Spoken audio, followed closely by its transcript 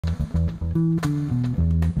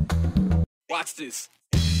Watch this.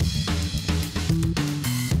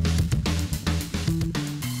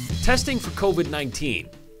 Testing for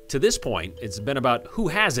COVID-19. To this point, it's been about who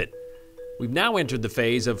has it. We've now entered the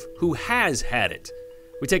phase of who has had it.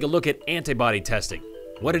 We take a look at antibody testing,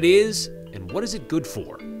 what it is, and what is it good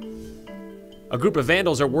for. A group of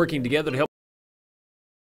vandals are working together to help.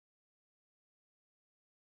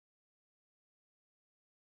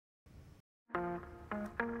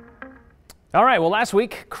 All right, well, last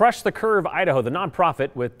week, Crush the Curve Idaho, the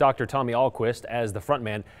nonprofit with Dr. Tommy Ahlquist as the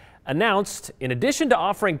frontman, announced in addition to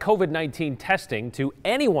offering COVID-19 testing to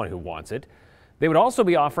anyone who wants it, they would also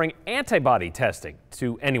be offering antibody testing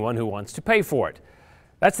to anyone who wants to pay for it.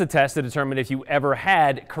 That's the test to determine if you ever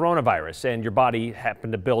had coronavirus and your body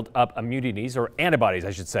happened to build up immunities, or antibodies,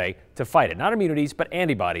 I should say, to fight it. Not immunities, but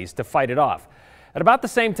antibodies to fight it off. At about the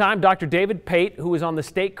same time, Dr. David Pate, who is on the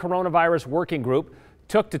state coronavirus working group,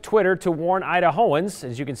 took to Twitter to warn Idahoans,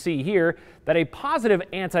 as you can see here, that a positive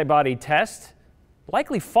antibody test,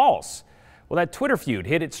 likely false. Well, that Twitter feud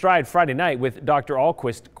hit its stride Friday night with Dr.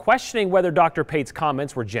 Ahlquist questioning whether Dr. Pate's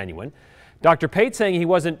comments were genuine. Dr. Pate saying he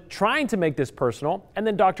wasn't trying to make this personal, and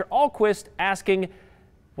then Dr. Ahlquist asking,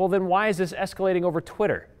 well, then why is this escalating over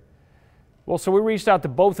Twitter? Well, so we reached out to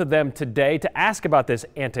both of them today to ask about this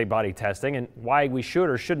antibody testing and why we should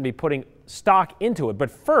or shouldn't be putting stock into it.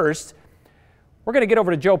 But first, we're going to get over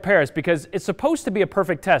to Joe Paris because it's supposed to be a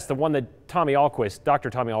perfect test, the one that Dr.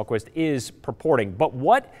 Tommy Ahlquist is purporting. But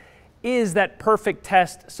what is that perfect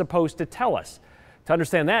test supposed to tell us? To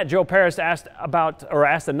understand that, Joe Paris asked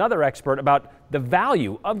another expert about the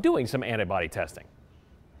value of doing some antibody testing.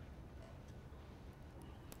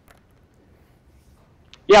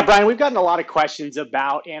 Yeah, Brian, we've gotten a lot of questions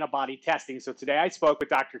about antibody testing. So today I spoke with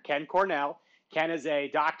Dr. Ken Cornell. Ken is a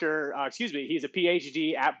he's a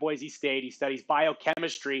PhD at Boise State. He studies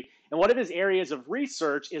biochemistry, and one of his areas of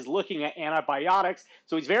research is looking at antibiotics.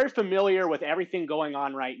 So he's very familiar with everything going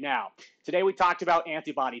on right now. Today we talked about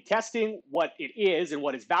antibody testing, what it is and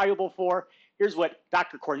what it's valuable for. Here's what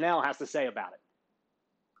Dr. Cornell has to say about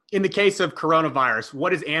it. In the case of coronavirus,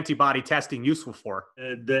 what is antibody testing useful for?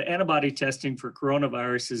 The antibody testing for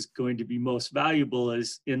coronavirus is going to be most valuable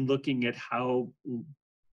is in looking at how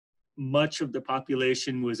much of the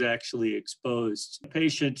population was actually exposed. A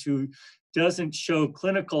patient who doesn't show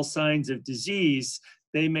clinical signs of disease,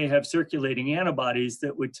 they may have circulating antibodies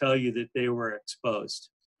that would tell you that they were exposed.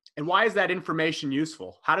 And why is that information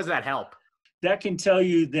useful? How does that help? That can tell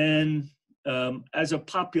you then, as a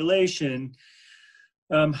population,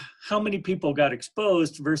 how many people got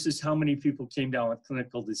exposed versus how many people came down with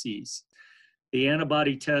clinical disease. The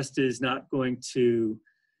antibody test is not going to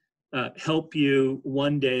help you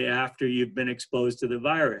one day after you've been exposed to the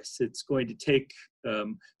virus. It's going to take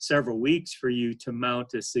several weeks for you to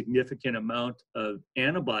mount a significant amount of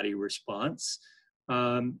antibody response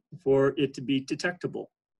for it to be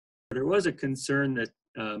detectable. There was a concern that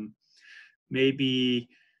maybe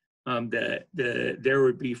there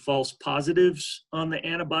would be false positives on the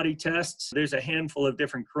antibody tests. There's a handful of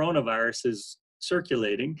different coronaviruses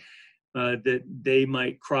circulating. That they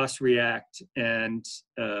might cross-react, and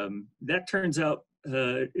that turns out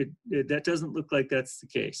that doesn't look like that's the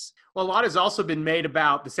case. Well, a lot has also been made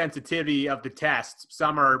about the sensitivity of the tests.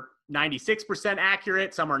 Some are 96%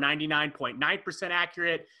 accurate, some are 99.9%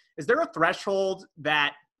 accurate. Is there a threshold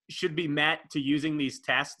that should be met to using these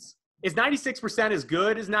tests? Is 96% as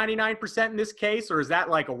good as 99% in this case, or is that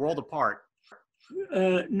like a world apart?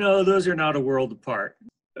 No, those are not a world apart.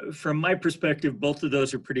 From my perspective, both of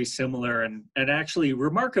those are pretty similar and actually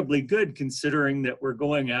remarkably good, considering that we're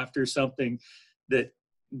going after something that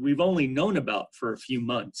we've only known about for a few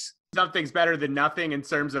months. Something's better than nothing in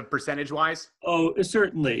terms of percentage-wise? Oh,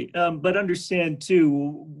 certainly. But understand,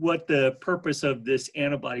 too, what the purpose of this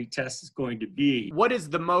antibody test is going to be. What is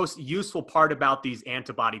the most useful part about these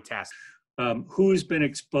antibody tests? Who's been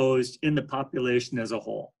exposed in the population as a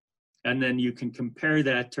whole. And then you can compare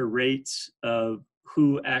that to rates of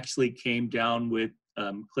who actually came down with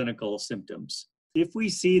clinical symptoms. If we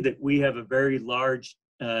see that we have a very large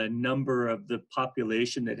number of the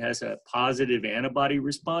population that has a positive antibody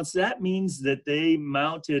response, that means that they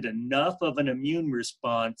mounted enough of an immune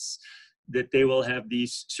response that they will have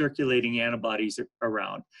these circulating antibodies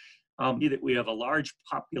around. That we have a large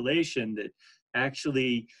population that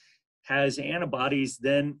actually has antibodies,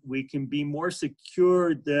 then we can be more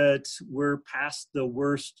secure that we're past the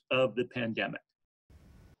worst of the pandemic.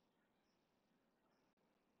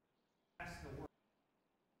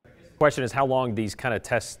 Question is how long these kind of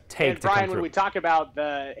tests take to come through. And Brian, when we talk about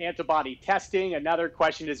the antibody testing, another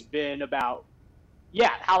question has been about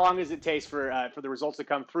Yeah, how long does it take for the results to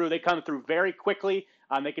come through? They come through very quickly.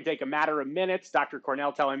 They can take a matter of minutes. Dr.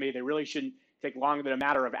 Cornell telling me they really shouldn't take longer than a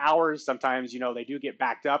matter of hours. Sometimes, they do get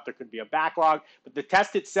backed up. There could be a backlog. But the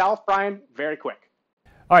test itself, Brian, very quick.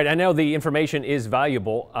 All right, I know the information is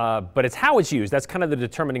valuable, but it's how it's used. That's kind of the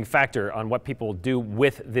determining factor on what people do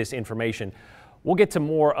with this information. We'll get to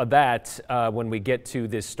more of that when we get to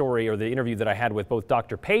this story or the interview that I had with both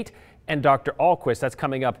Dr. Pate and Dr. Ahlquist. That's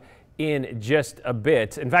coming up in just a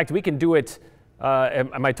bit. In fact, we can do it.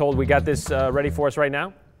 Am I told we got this ready for us right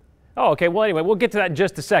now? Oh, okay. Well, anyway, we'll get to that in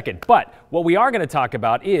just a second. But what we are going to talk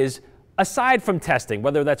about is, aside from testing,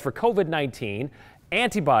 whether that's for COVID-19,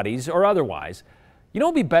 antibodies, or otherwise, you know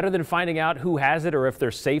what would be better than finding out who has it or if they're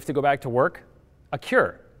safe to go back to work? A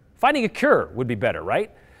cure. Finding a cure would be better, right?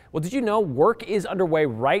 Well, did you know work is underway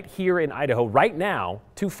right here in Idaho right now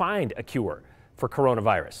to find a cure for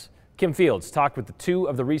coronavirus? Kim Fields talked with two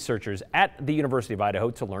of the researchers at the University of Idaho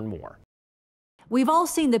to learn more. We've all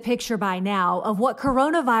seen the picture by now of what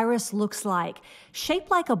coronavirus looks like,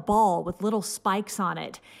 shaped like a ball with little spikes on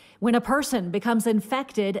it. When a person becomes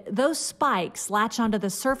infected, those spikes latch onto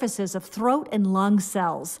the surfaces of throat and lung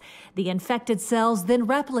cells. The infected cells then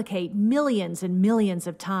replicate millions and millions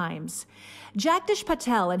of times. Jagdish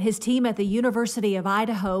Patel and his team at the University of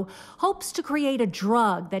Idaho hopes to create a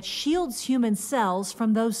drug that shields human cells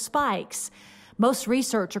from those spikes. Most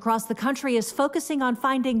research across the country is focusing on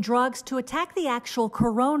finding drugs to attack the actual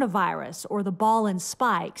coronavirus or the ball and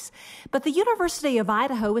spikes. But the University of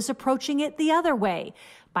Idaho is approaching it the other way,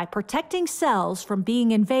 by protecting cells from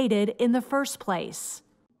being invaded in the first place.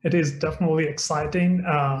 It is definitely exciting,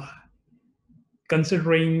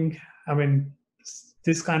 considering,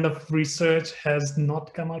 this kind of research has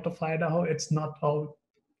not come out of Idaho. It's not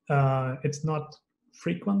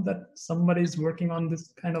frequent that somebody's working on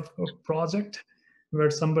this kind of a project where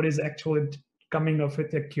somebody's actually coming up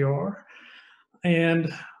with a cure.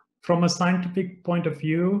 And from a scientific point of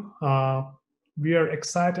view, we are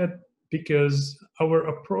excited because our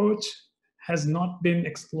approach has not been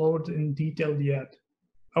explored in detail yet.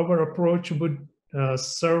 Our approach would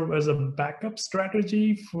serve as a backup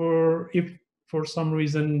strategy if for some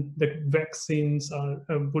reason the vaccines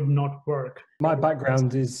would not work. My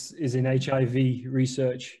background is in HIV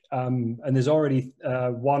research, and there's already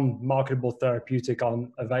one marketable therapeutic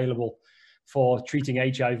available for treating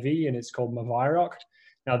HIV, and it's called Maviroc.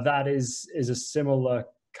 Now that is a similar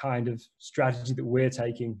kind of strategy that we're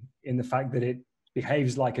taking, in the fact that it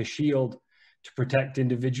behaves like a shield to protect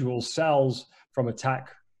individual cells from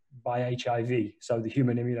attack by HIV, so the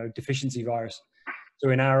human immunodeficiency virus.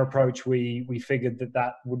 So in our approach, we figured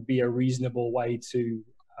that would be a reasonable way to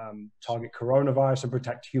target coronavirus and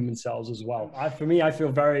protect human cells as well. For me, I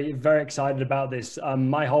feel very, very excited about this.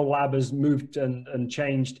 My whole lab has moved and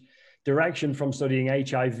changed direction from studying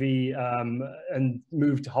HIV and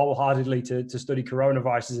moved wholeheartedly to study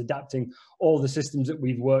coronaviruses, adapting all the systems that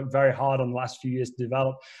we've worked very hard on the last few years to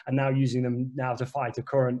develop, and now using them now to fight a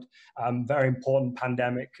current very important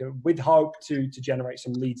pandemic, with hope to generate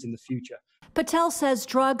some leads in the future. Patel says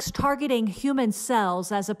drugs targeting human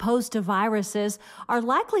cells as opposed to viruses are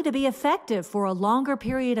likely to be effective for a longer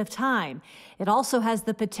period of time. It also has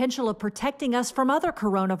the potential of protecting us from other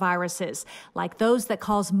coronaviruses, like those that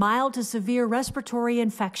cause mild to severe respiratory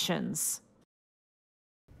infections.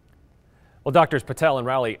 Well, Doctors Patel and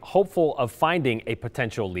Rowley hopeful of finding a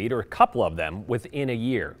potential lead, or a couple of them, within a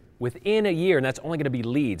year. Within a year, and that's only going to be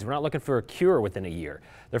leads. We're not looking for a cure within a year.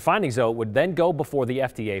 Their findings, though, would then go before the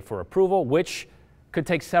FDA for approval, which could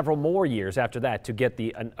take several more years after that to get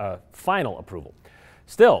the final approval.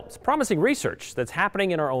 Still, it's promising research that's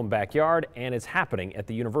happening in our own backyard, and it's happening at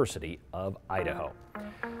the University of Idaho.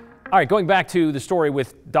 All right, going back to the story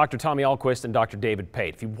with Dr. Tommy Ahlquist and Dr. David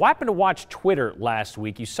Pate. If you happened to watch Twitter last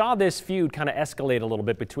week, you saw this feud kind of escalate a little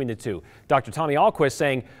bit between the two. Dr. Tommy Ahlquist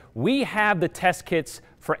saying, we have the test kits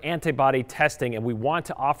for antibody testing, and we want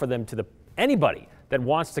to offer them to anybody that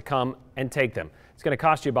wants to come and take them. It's going to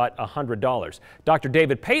cost you about $100. Dr.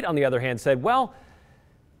 David Pate, on the other hand, said, well,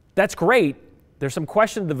 that's great. There's some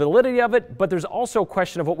question of the validity of it, but there's also a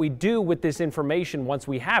question of what we do with this information once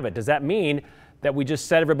we have it. Does that mean that we just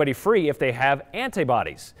set everybody free if they have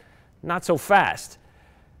antibodies? Not so fast.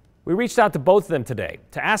 We reached out to both of them today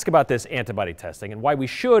to ask about this antibody testing and why we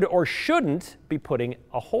should or shouldn't be putting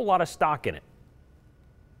a whole lot of stock in it.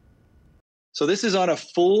 So this is on a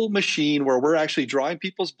full machine where we're actually drawing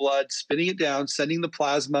people's blood, spinning it down, sending the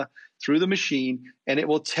plasma through the machine, and it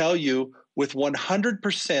will tell you with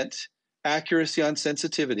 100% accuracy on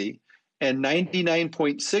sensitivity and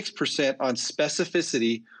 99.6% on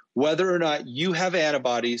specificity whether or not you have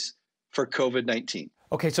antibodies for COVID-19.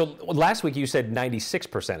 Okay, so last week you said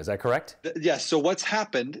 96%, is that correct? Yes. So what's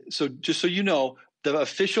happened, so just so you know, the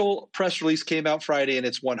official press release came out Friday and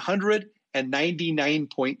it's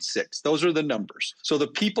 199.6. Those are the numbers. So the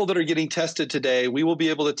people that are getting tested today, we will be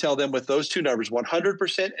able to tell them with those two numbers,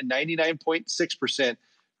 100% and 99.6%,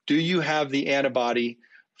 do you have the antibody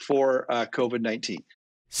for COVID-19?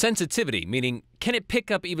 Sensitivity, meaning can it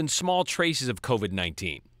pick up even small traces of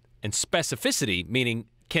COVID-19? And specificity, meaning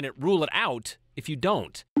can it rule it out if you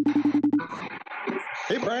don't?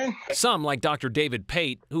 Hey, Brian. Some, like Dr. David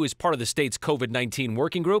Pate, who is part of the state's COVID-19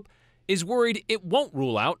 working group, is worried it won't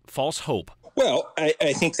rule out false hope. Well,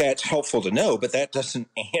 I think that's helpful to know, but that doesn't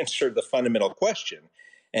answer the fundamental question.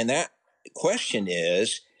 And that question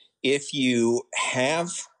is, if you have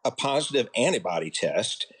a positive antibody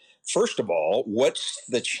test, first of all, what's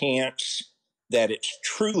the chance that it's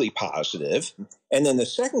truly positive? And then the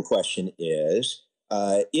second question is,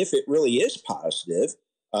 if it really is positive,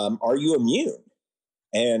 are you immune?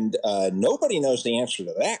 And nobody knows the answer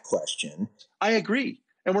to that question. I agree.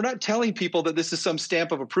 And we're not telling people that this is some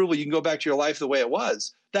stamp of approval. You can go back to your life the way it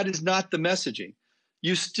was. That is not the messaging.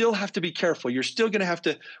 You still have to be careful. We're still going to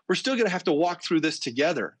have to walk through this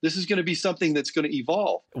together. This is going to be something that's going to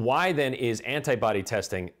evolve. Why then is antibody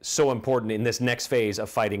testing so important in this next phase of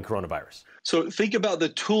fighting coronavirus? So think about the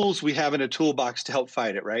tools we have in a toolbox to help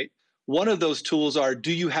fight it, right? One of those tools are,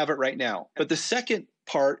 do you have it right now? But the second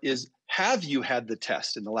part is, have you had the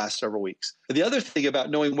test in the last several weeks? The other thing about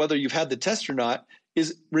knowing whether you've had the test or not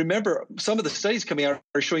is, remember, some of the studies coming out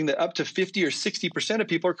are showing that up to 50 or 60% of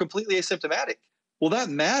people are completely asymptomatic. Well, that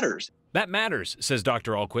matters. That matters, says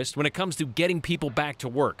Dr. Ahlquist, when it comes to getting people back to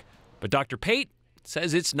work. But Dr. Pate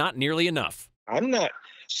says it's not nearly enough. I'm not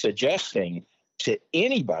suggesting to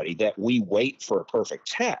anybody that we wait for a perfect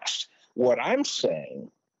test. What I'm saying,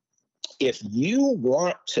 if you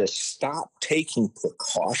want to stop taking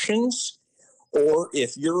precautions, or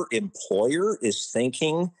if your employer is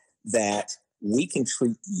thinking that we can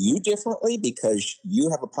treat you differently because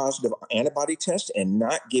you have a positive antibody test and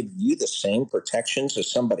not give you the same protections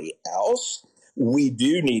as somebody else, we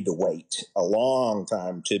do need to wait a long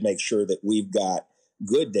time to make sure that we've got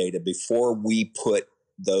good data before we put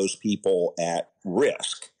those people at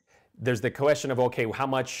risk. There's the question of, okay, how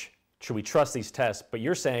much should we trust these tests? But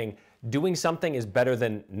you're saying doing something is better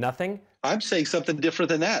than nothing? I'm saying something different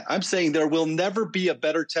than that. I'm saying there will never be a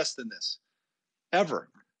better test than this, ever.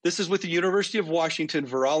 This is with the University of Washington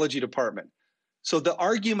Virology Department. So the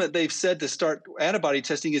argument they've said to start antibody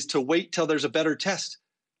testing is to wait till there's a better test.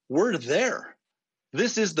 We're there.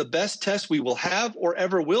 This is the best test we will have or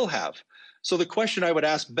ever will have. So the question I would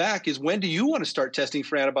ask back is, when do you want to start testing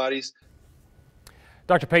for antibodies?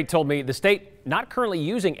 Dr. Pate told me the state not currently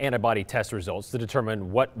using antibody test results to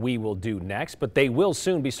determine what we will do next, but they will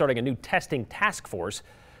soon be starting a new testing task force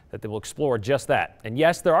that they will explore just that. And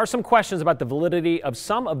yes, there are some questions about the validity of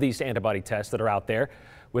some of these antibody tests that are out there,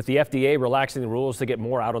 with the FDA relaxing the rules to get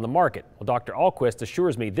more out on the market. Well, Dr. Ahlquist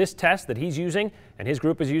assures me this test that he's using and his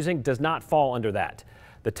group is using does not fall under that.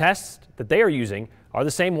 The tests that they are using are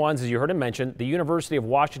the same ones, as you heard him mention, the University of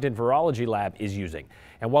Washington Virology Lab is using.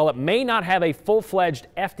 And while it may not have a full-fledged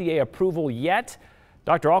FDA approval yet,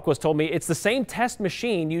 Dr. Ahlquist told me it's the same test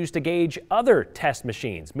machine used to gauge other test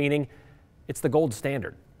machines, meaning it's the gold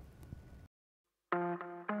standard.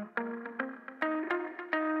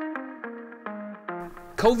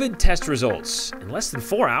 COVID test results in less than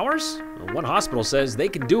 4 hours? Well, one hospital says they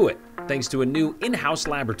can do it thanks to a new in-house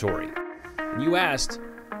laboratory. And you asked,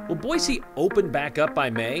 will Boise open back up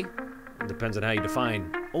by May? It depends on how you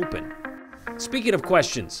define open. Speaking of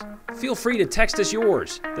questions, feel free to text us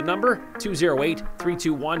yours. The number,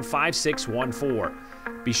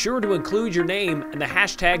 208-321-5614. Be sure to include your name and the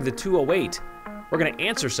hashtag the 208. We're going to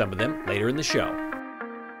answer some of them later in the show.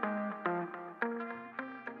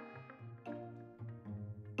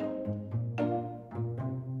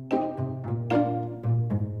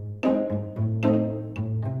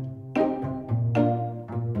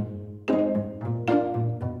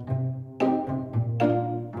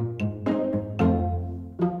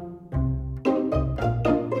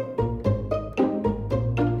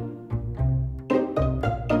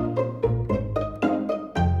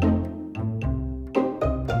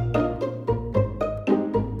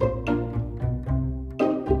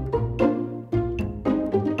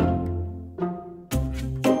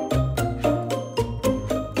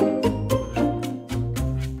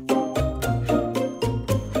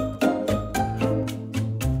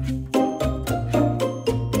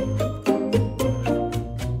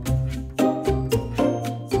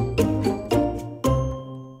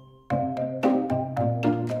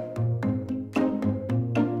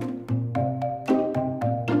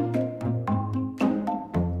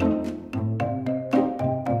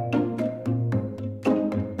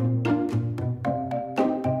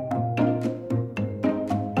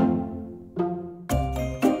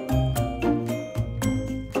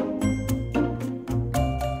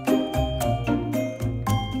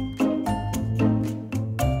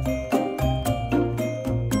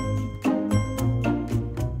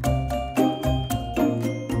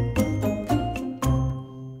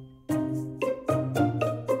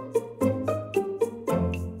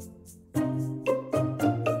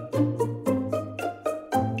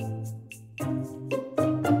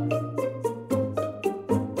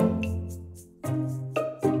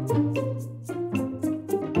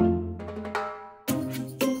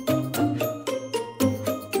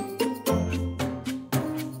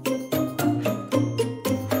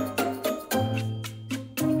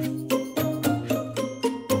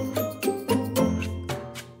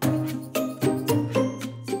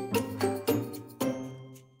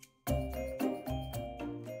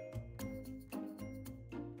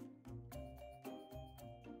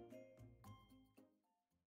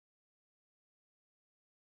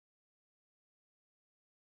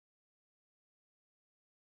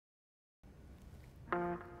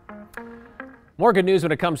 More good news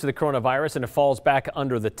when it comes to the coronavirus, and it falls back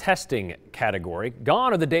under the testing category.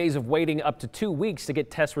 Gone are the days of waiting up to 2 weeks to get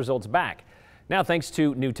test results back. Now, thanks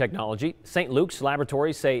to new technology, St. Luke's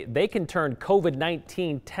laboratories say they can turn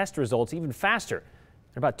COVID-19 test results even faster,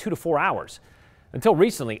 in about 2 to 4 hours. Until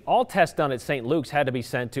recently, all tests done at St. Luke's had to be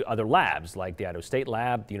sent to other labs like the Idaho State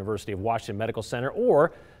Lab, the University of Washington Medical Center,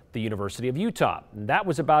 or the University of Utah. And that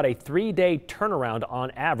was about a 3-day turnaround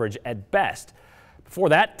on average at best. Before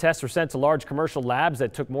that, tests were sent to large commercial labs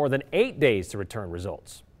that took more than 8 days to return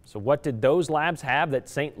results. So what did those labs have that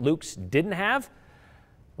St. Luke's didn't have?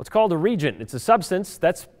 What's called a reagent. It's a substance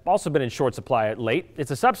that's also been in short supply late.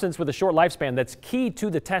 It's a substance with a short lifespan that's key to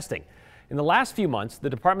the testing. In the last few months, the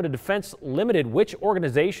Department of Defense limited which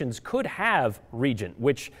organizations could have reagent,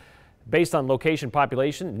 which, based on location,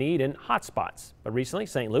 population, need, and hotspots. But recently,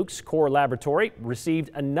 St. Luke's Core Laboratory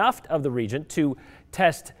received enough of the reagent to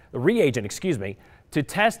test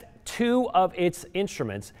 2 of its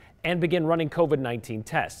instruments and begin running COVID-19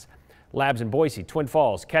 tests. Labs in Boise, Twin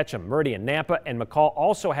Falls, Ketchum, Meridian, Nampa, and McCall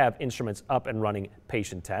also have instruments up and running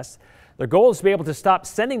patient tests. Their goal is to be able to stop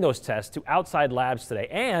sending those tests to outside labs today.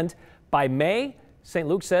 And by May, St.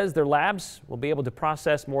 Luke says their labs will be able to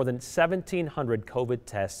process more than 1,700 COVID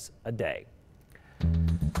tests a day.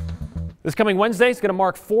 This coming Wednesday is going to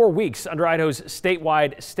mark 4 weeks under Idaho's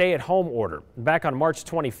statewide stay-at-home order. Back on March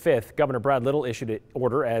 25th, Governor Brad Little issued an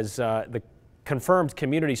order as the confirmed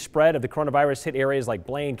community spread of the coronavirus hit areas like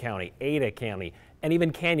Blaine County, Ada County, and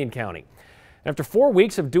even Canyon County. After 4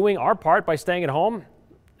 weeks of doing our part by staying at home,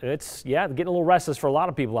 it's getting a little restless for a lot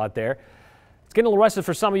of people out there. It's getting a little restless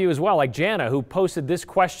for some of you as well, like Jana, who posted this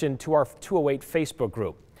question to our 208 Facebook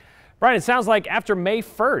group. Brian, it sounds like after May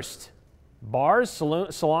 1st, bars,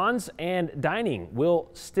 salons, and dining will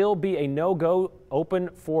still be a no-go, open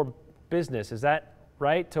for business. Is that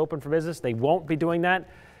right? To open for business? They won't be doing that?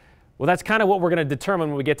 Well, that's kind of what we're going to determine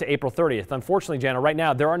when we get to April 30th. Unfortunately, Jana, right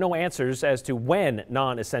now, there are no answers as to when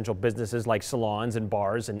non-essential businesses like salons and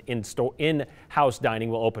bars and in-house dining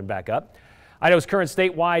will open back up. Idaho's current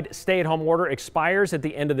statewide stay-at-home order expires at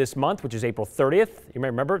the end of this month, which is April 30th. You may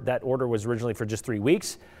remember that order was originally for just 3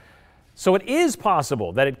 weeks. So it is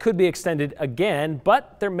possible that it could be extended again,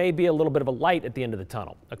 but there may be a little bit of a light at the end of the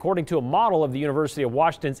tunnel. According to a model of the University of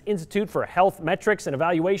Washington's Institute for Health Metrics and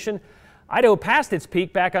Evaluation, Idaho passed its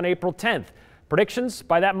peak back on April 10th. Predictions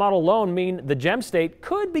by that model alone mean the Gem State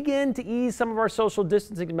could begin to ease some of our social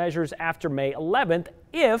distancing measures after May 11th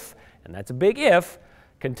if, and that's a big if,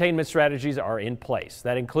 containment strategies are in place.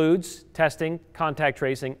 That includes testing, contact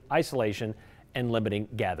tracing, isolation, and limiting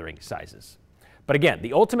gathering sizes. But again,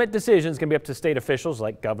 the ultimate decision is going to be up to state officials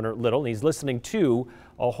like Governor Little, and he's listening to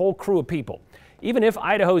a whole crew of people. Even if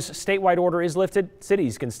Idaho's statewide order is lifted,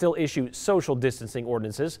 cities can still issue social distancing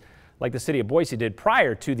ordinances like the city of Boise did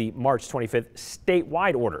prior to the March 25th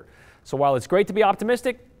statewide order. So while it's great to be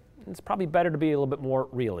optimistic, it's probably better to be a little bit more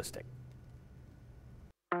realistic.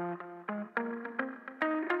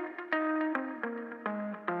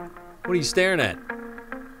 What are you staring at?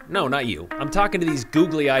 No, not you. I'm talking to these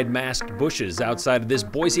googly-eyed masked bushes outside of this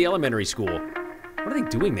Boise elementary school. What are they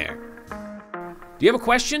doing there? Do you have a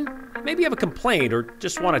question? Maybe you have a complaint or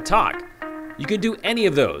just want to talk. You can do any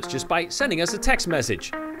of those just by sending us a text message,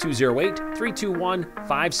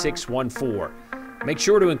 208-321-5614. Make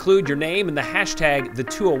sure to include your name and the hashtag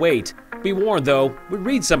 #the208. Be warned though, we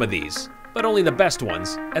read some of these, but only the best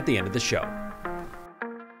ones at the end of the show.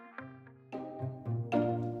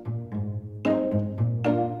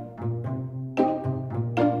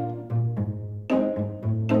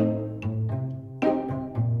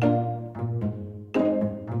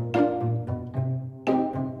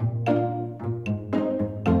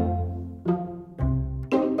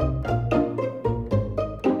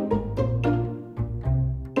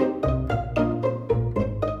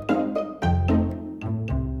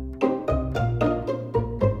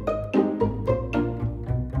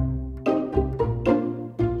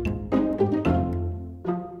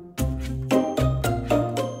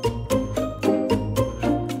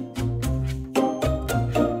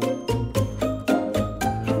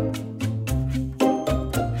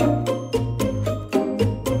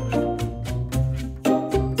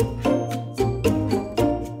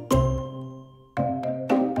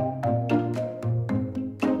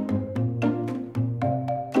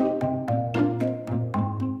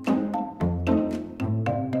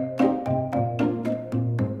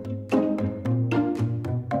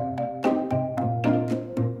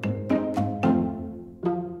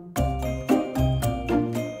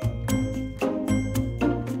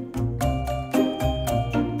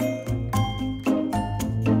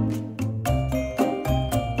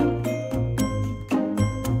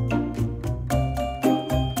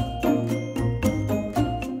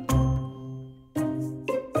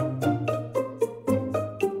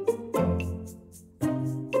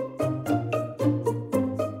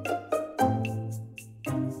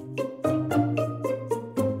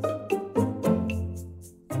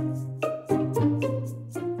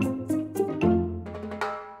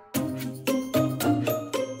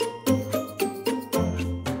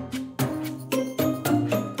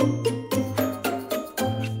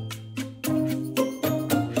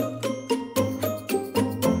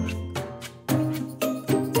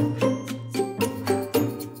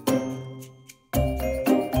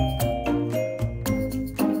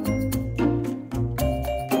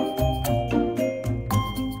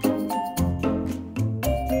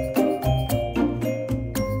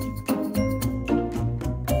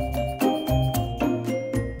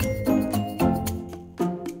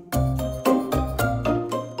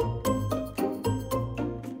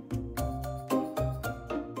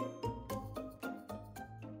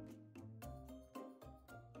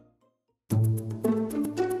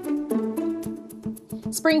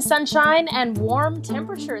 Spring sunshine and warm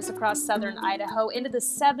temperatures across southern Idaho, into the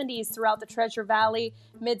 70s throughout the Treasure Valley,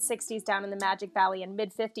 mid-60s down in the Magic Valley, and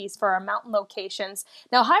mid-50s for our mountain locations.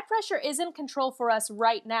 Now, high pressure is in control for us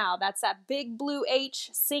right now. That's that big blue H,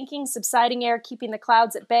 sinking, subsiding air, keeping the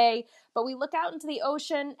clouds at bay. But we look out into the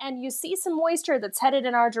ocean and you see some moisture that's headed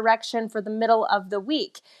in our direction for the middle of the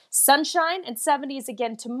week. Sunshine and 70s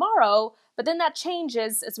again tomorrow, but then that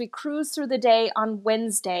changes as we cruise through the day on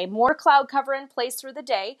Wednesday. More cloud cover in place through the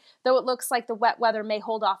day, though it looks like the wet weather may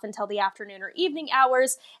hold off until the afternoon or evening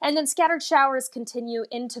hours, and then scattered showers continue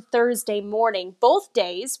into Thursday morning. Both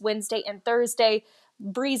days, Wednesday and Thursday,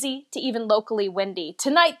 breezy to even locally windy.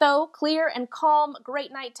 Tonight, though, clear and calm.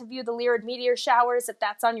 Great night to view the Lyrid meteor showers, if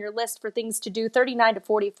that's on your list for things to do, 39 to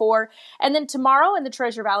 44. And then tomorrow in the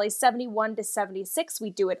Treasure Valley, 71 to 76. We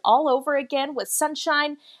do it all over again with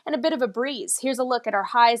sunshine and a bit of a breeze. Here's a look at our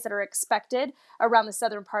highs that are expected around the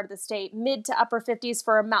southern part of the state. Mid to upper 50s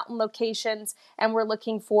for our mountain locations, and we're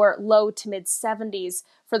looking for low to mid 70s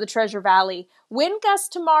for the Treasure Valley. Wind gusts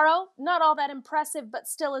tomorrow, not all that impressive, but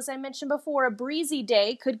still, as I mentioned before, a breezy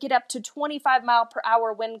day. Could get up to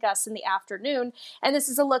 25-mile-per-hour wind gusts in the afternoon. And this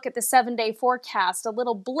is a look at the 7-day forecast. A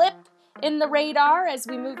little blip in the radar as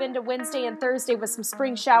we move into Wednesday and Thursday with some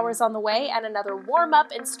spring showers on the way and another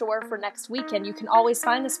warm-up in store for next weekend. You can always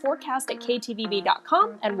find this forecast at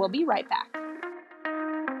ktvb.com, and we'll be right back.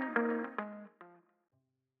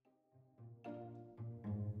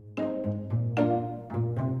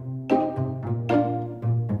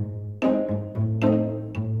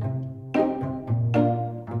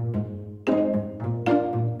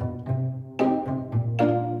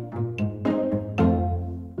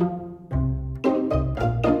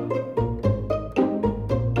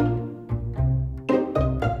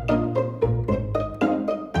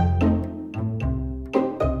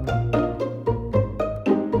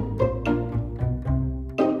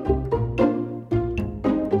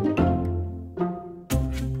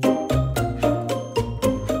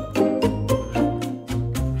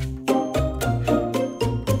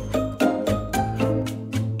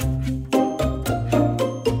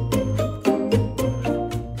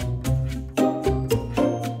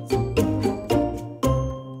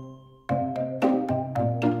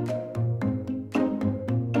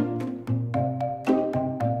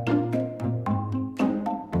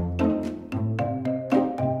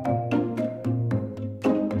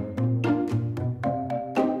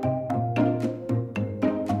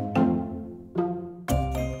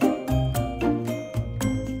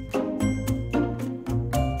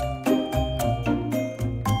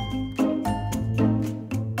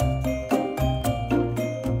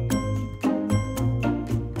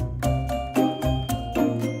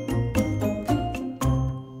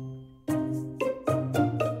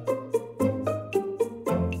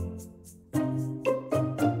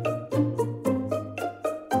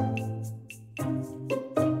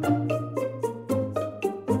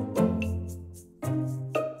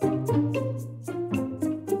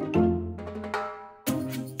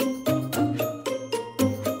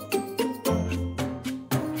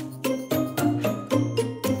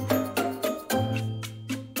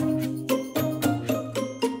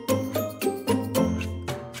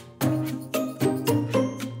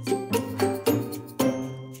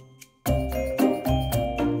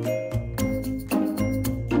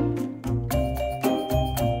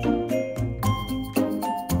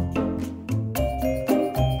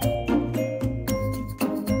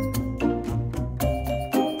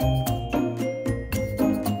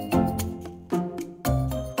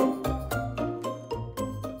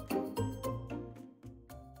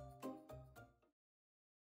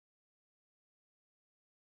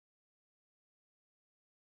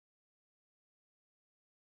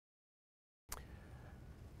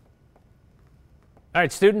 All right,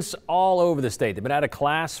 students all over the state, they've been out of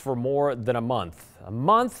class for more than a month. A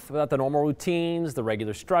month without the normal routines, the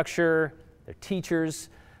regular structure, their teachers.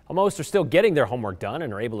 Most are still getting their homework done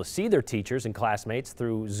and are able to see their teachers and classmates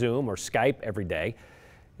through Zoom or Skype every day.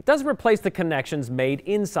 It doesn't replace the connections made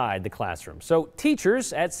inside the classroom. So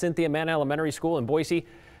teachers at Cynthia Mann Elementary School in Boise,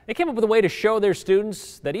 they came up with a way to show their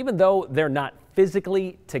students that even though they're not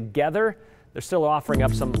physically together, they're still offering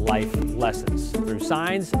up some life lessons through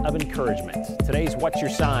signs of encouragement. Today's What's Your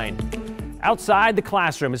Sign? Outside the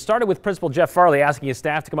classroom, it started with Principal Jeff Farley asking his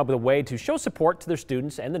staff to come up with a way to show support to their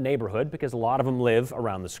students and the neighborhood because a lot of them live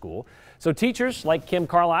around the school. So teachers like Kim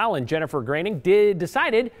Carlisle and Jennifer Graining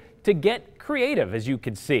decided to get creative, as you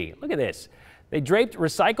can see. Look at this. They draped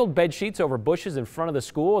recycled bed sheets over bushes in front of the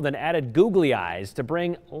school and then added googly eyes to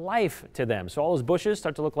bring life to them. So all those bushes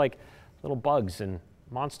start to look like little bugs and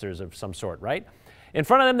monsters of some sort, right? In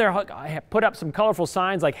front of them, they put up some colorful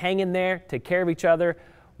signs like "Hang in there, take care of each other.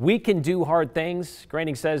 We can do hard things."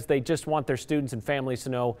 Graining says they just want their students and families to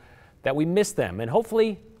know that we miss them, and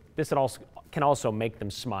hopefully this can also make them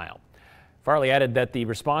smile. Farley added that the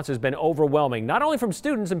response has been overwhelming, not only from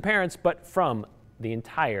students and parents, but from the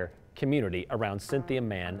entire community around Cynthia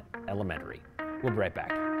Mann Elementary. We'll be right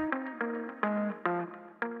back.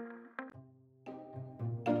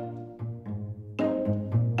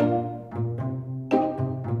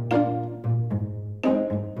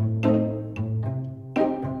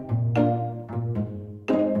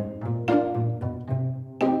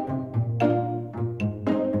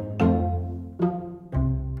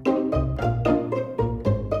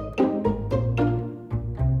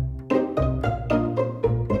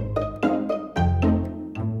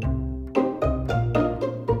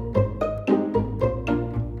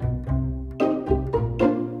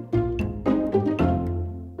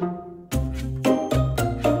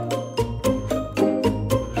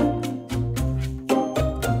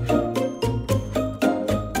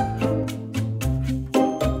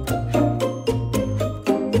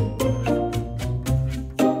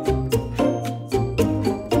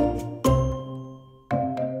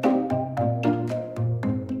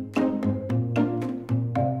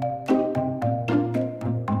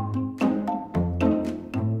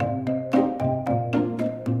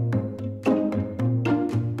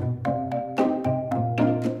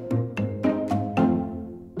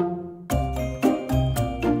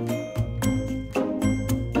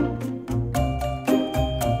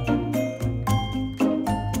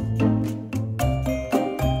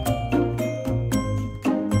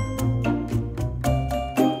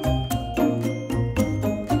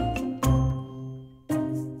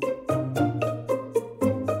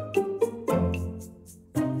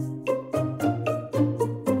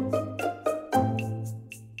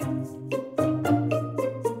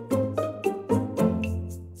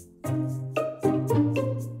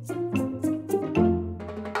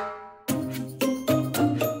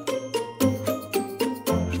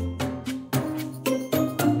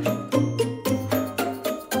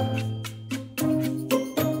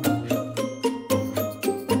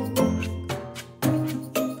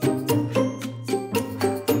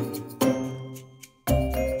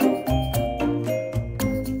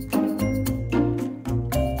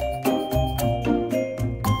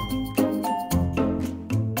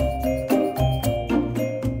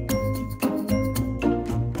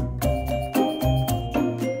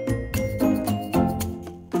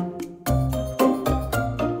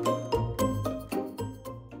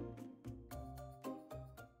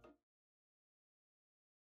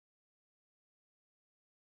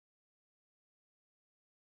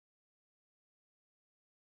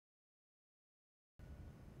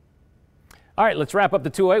 All right, let's wrap up the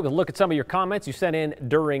 208 with a look at some of your comments you sent in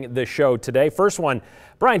during the show today. First one,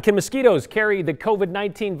 Brian, can mosquitoes carry the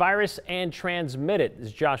COVID-19 virus and transmit it? This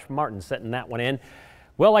is Josh Martin setting that one in.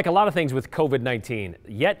 Well, like a lot of things with COVID-19,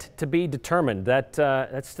 yet to be determined.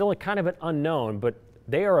 That's still a kind of an unknown, but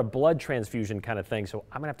they are a blood transfusion kind of thing, so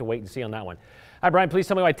I'm going to have to wait and see on that one. Hi, Brian, please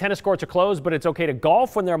tell me why tennis courts are closed, but it's okay to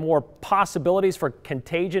golf when there are more possibilities for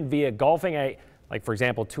contagion via golfing. Like, for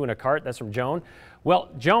example, two in a cart. That's from Joan. Well,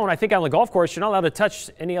 Joan, I think on the golf course, you're not allowed to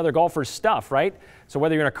touch any other golfer's stuff, right? So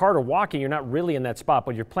whether you're in a cart or walking, you're not really in that spot.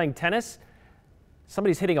 But you're playing tennis,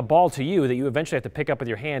 somebody's hitting a ball to you that you eventually have to pick up with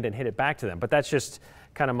your hand and hit it back to them. But that's just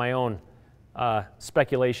kind of my own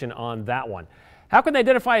speculation on that one. How can they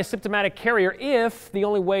identify a symptomatic carrier if the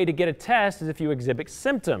only way to get a test is if you exhibit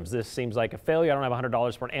symptoms? This seems like a failure. I don't have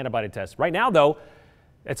 $100 for an antibody test. Right now, though,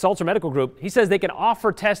 at Salter Medical Group, he says they can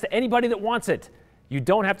offer tests to anybody that wants it. You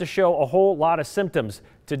don't have to show a whole lot of symptoms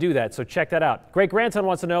to do that, so check that out. Great grandson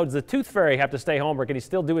wants to know, does the tooth fairy have to stay home or can he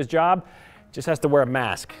still do his job? Just has to wear a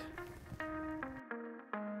mask.